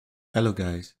Hello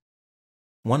guys.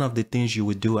 One of the things you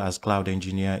would do as cloud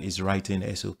engineer is writing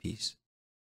SOPs.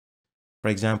 For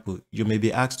example, you may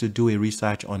be asked to do a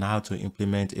research on how to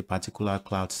implement a particular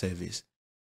cloud service.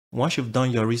 Once you've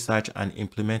done your research and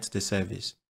implement the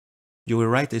service, you will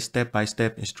write a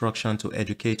step-by-step instruction to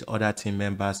educate other team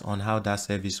members on how that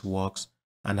service works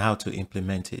and how to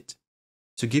implement it.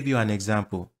 To give you an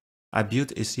example, I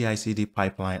built a CI/CD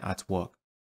pipeline at work,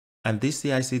 and this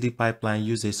CI/CD pipeline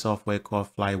used a software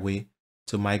called Flyway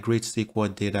to migrate SQL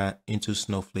data into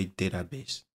Snowflake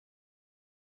database.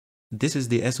 This is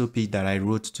the SOP that I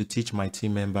wrote to teach my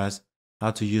team members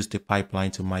how to use the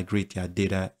pipeline to migrate their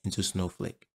data into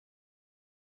Snowflake.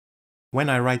 When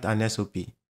I write an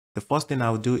SOP, the first thing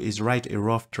I'll do is write a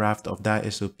rough draft of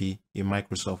that SOP in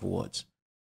Microsoft Word.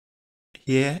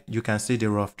 Here you can see the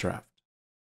rough draft.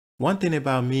 One thing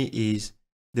about me is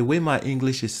the way my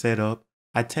English is set up,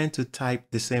 I tend to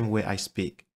type the same way I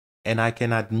speak. And I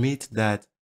can admit that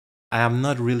I am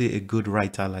not really a good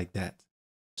writer like that.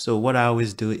 So what I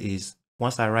always do is,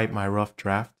 once I write my rough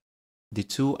draft, the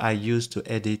tool I use to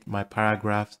edit my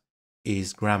paragraphs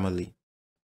is Grammarly.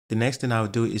 The next thing I'll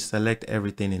do is select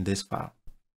everything in this file.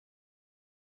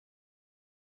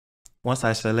 Once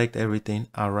I select everything,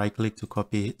 I'll right-click to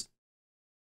copy it.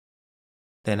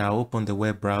 Then I'll open the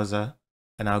web browser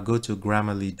and I'll go to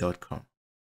grammarly.com.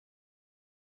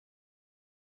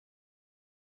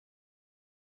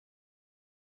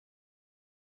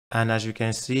 And as you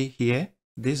can see here,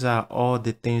 these are all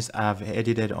the things I've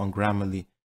edited on Grammarly.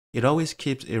 It always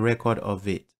keeps a record of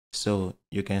it, so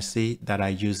you can see that I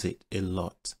use it a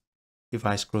lot. If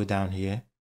I scroll down here,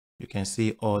 you can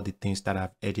see all the things that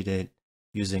I've edited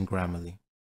using Grammarly.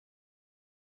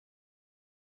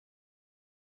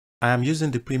 I am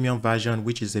using the premium version,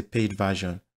 which is a paid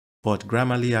version, but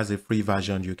Grammarly has a free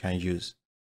version you can use.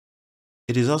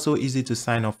 It is also easy to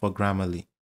sign up for Grammarly.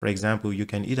 For example, you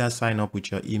can either sign up with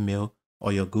your email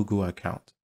or your Google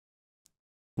account.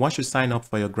 Once you sign up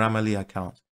for your Grammarly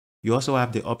account, you also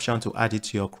have the option to add it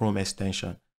to your Chrome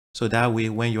extension. So that way,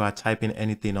 when you are typing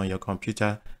anything on your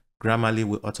computer, Grammarly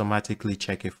will automatically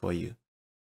check it for you.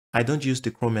 I don't use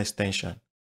the Chrome extension.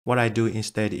 What I do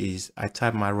instead is I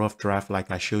type my rough draft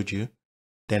like I showed you.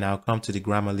 Then I'll come to the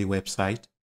Grammarly website.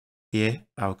 Here,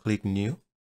 I'll click New.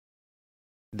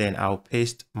 Then I'll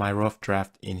paste my rough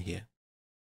draft in here.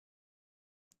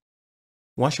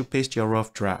 Once you paste your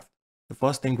rough draft, the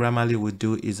first thing Grammarly will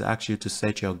do is ask you to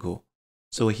set your goal.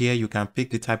 So here you can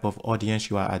pick the type of audience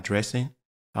you are addressing.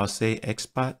 I'll say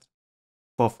expert.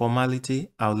 For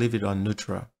formality, I'll leave it on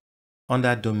neutral.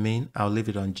 Under domain, I'll leave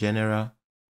it on general.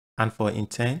 And for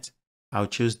intent, I'll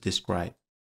choose describe.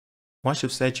 Once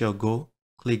you've set your goal,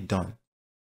 click done.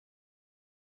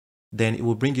 Then it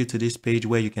will bring you to this page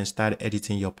where you can start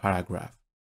editing your paragraph.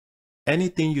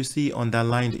 Anything you see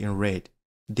underlined in red,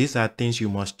 these are things you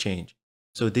must change.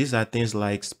 So these are things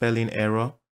like spelling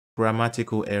error,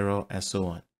 grammatical error, and so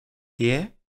on.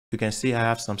 Here, you can see I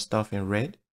have some stuff in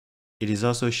red. It is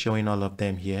also showing all of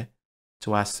them here.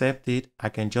 To accept it, I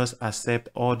can just accept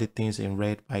all the things in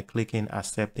red by clicking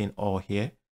accepting all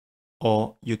here.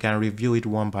 Or you can review it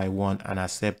one by one and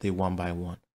accept it one by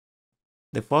one.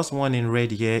 The first one in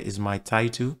red here is my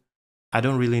title. I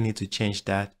don't really need to change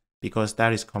that because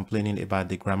that is complaining about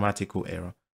the grammatical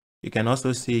error. You can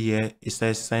also see here, it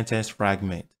says sentence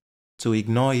fragment. To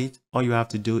ignore it, all you have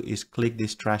to do is click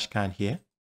this trash can here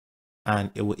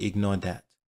and it will ignore that.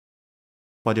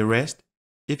 For the rest,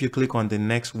 if you click on the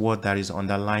next word that is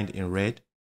underlined in red,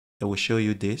 it will show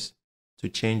you this. To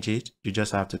change it, you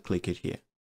just have to click it here.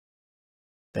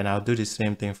 Then I'll do the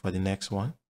same thing for the next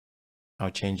one.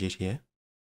 I'll change it here.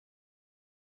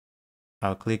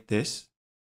 I'll click this.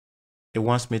 It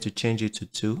wants me to change it to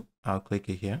 2. I'll click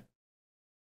it here.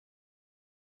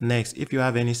 Next, if you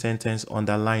have any sentence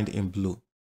underlined in blue,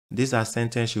 these are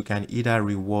sentences you can either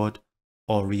reword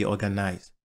or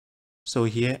reorganize. So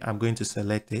here, I'm going to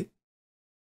select it.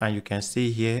 And you can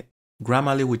see here,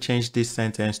 Grammarly will change this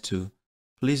sentence to,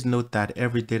 please note that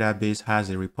every database has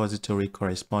a repository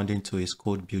corresponding to its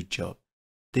code build job.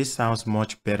 This sounds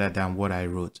much better than what I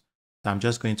wrote. So I'm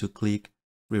just going to click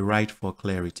Rewrite for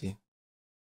clarity.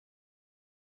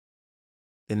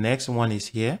 The next one is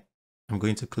here. I'm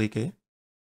going to click it.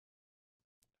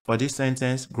 For this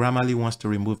sentence, Grammarly wants to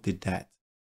remove the that.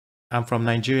 I'm from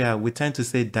Nigeria, we tend to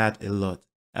say that a lot.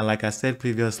 And like I said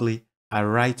previously, I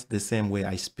write the same way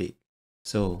I speak.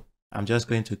 So I'm just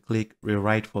going to click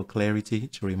Rewrite for clarity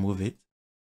to remove it.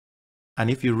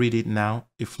 And if you read it now,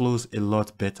 it flows a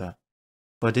lot better.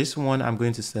 For this one, I'm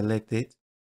going to select it.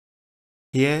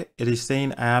 Here, it is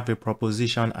saying I have a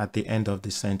preposition at the end of the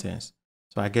sentence.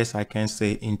 So I guess I can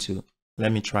say into.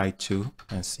 Let me try 2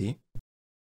 and see.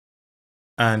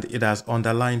 And it has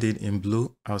underlined it in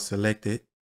blue. I'll select it.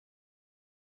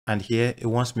 And here it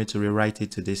wants me to rewrite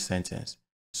it to this sentence.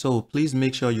 So please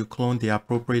make sure you clone the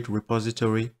appropriate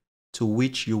repository to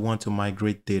which you want to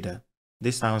migrate data.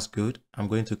 This sounds good. I'm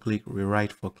going to click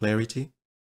Rewrite for clarity.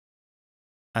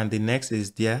 And the next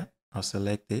is there. I'll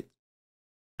select it.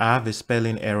 I have a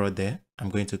spelling error there. I'm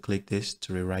going to click this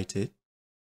to rewrite it.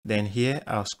 Then here,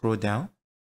 I'll scroll down.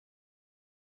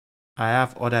 I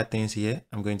have other things here.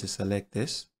 I'm going to select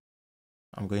this.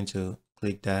 I'm going to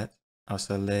click that. I'll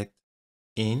select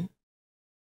in.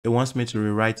 It wants me to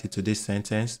rewrite it to this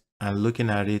sentence. And looking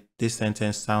at it, this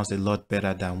sentence sounds a lot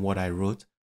better than what I wrote.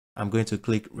 I'm going to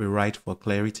click Rewrite for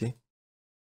clarity.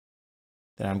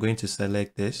 Then I'm going to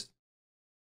select this,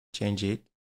 change it.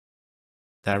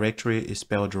 Directory is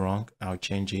spelled wrong. I'll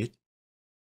change it.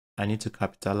 I need to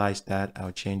capitalize that.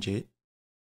 I'll change it.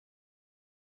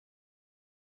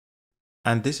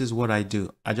 And this is what I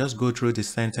do. I just go through the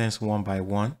sentence one by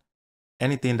one.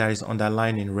 Anything that is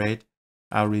underlined in red,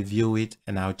 I'll review it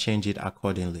and I'll change it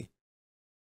accordingly.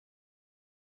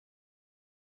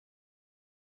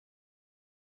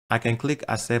 I can click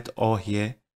Accept All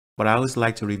here, but I always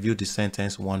like to review the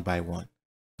sentence one by one.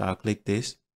 So I'll click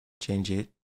this, change it.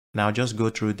 Now I'll just go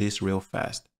through this real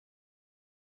fast.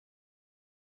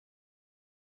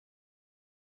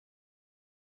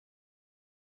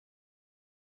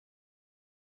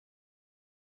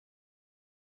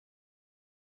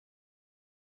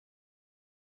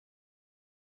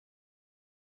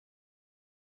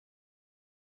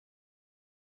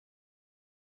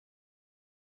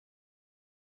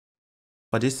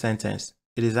 For this sentence,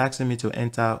 it is asking me to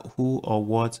enter who or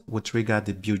what will trigger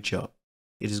the build job.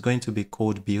 It is going to be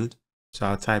code build, so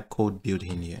I'll type code build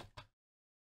in here.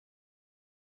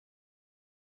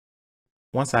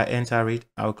 Once I enter it,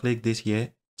 I'll click this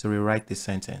here to rewrite the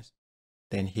sentence.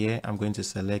 Then here, I'm going to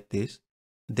select this.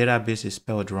 Database is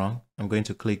spelled wrong. I'm going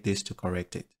to click this to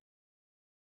correct it.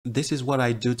 This is what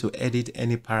I do to edit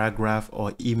any paragraph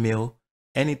or email.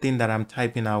 Anything that I'm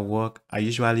typing at work, I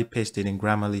usually paste it in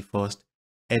Grammarly first,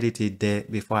 edit it there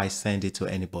before I send it to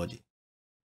anybody.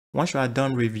 Once you are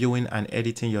done reviewing and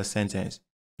editing your sentence,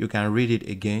 you can read it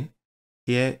again.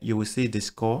 Here you will see the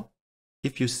score.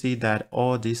 If you see that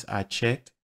all these are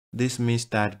checked, this means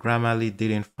that Grammarly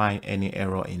didn't find any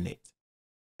error in it.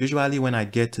 Usually when I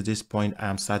get to this point,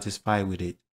 I'm satisfied with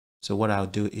it. So what I'll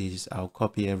do is I'll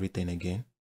copy everything again.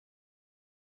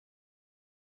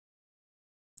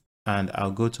 And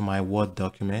I'll go to my Word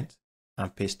document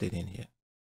and paste it in here.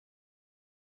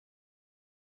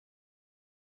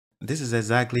 This is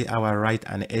exactly how I write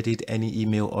and edit any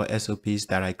email or SOPs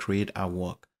that I create at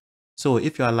work. So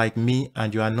if you are like me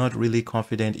and you are not really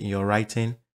confident in your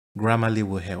writing, Grammarly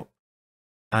will help.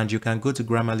 And you can go to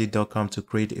grammarly.com to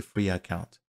create a free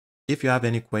account. If you have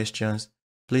any questions,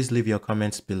 please leave your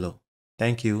comments below.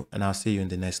 Thank you, and I'll see you in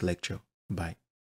the next lecture. Bye.